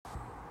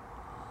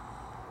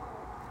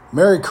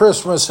Merry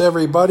Christmas,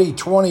 everybody.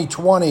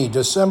 2020,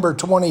 December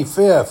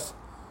 25th.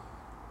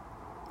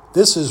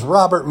 This is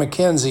Robert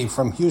McKenzie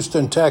from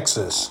Houston,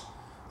 Texas,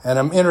 and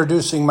I'm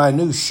introducing my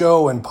new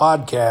show and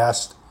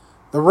podcast,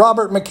 The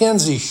Robert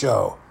McKenzie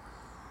Show.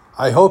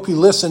 I hope you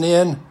listen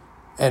in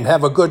and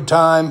have a good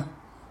time.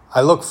 I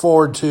look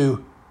forward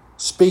to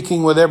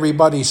speaking with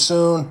everybody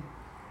soon,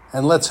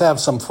 and let's have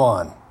some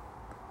fun.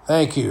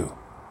 Thank you.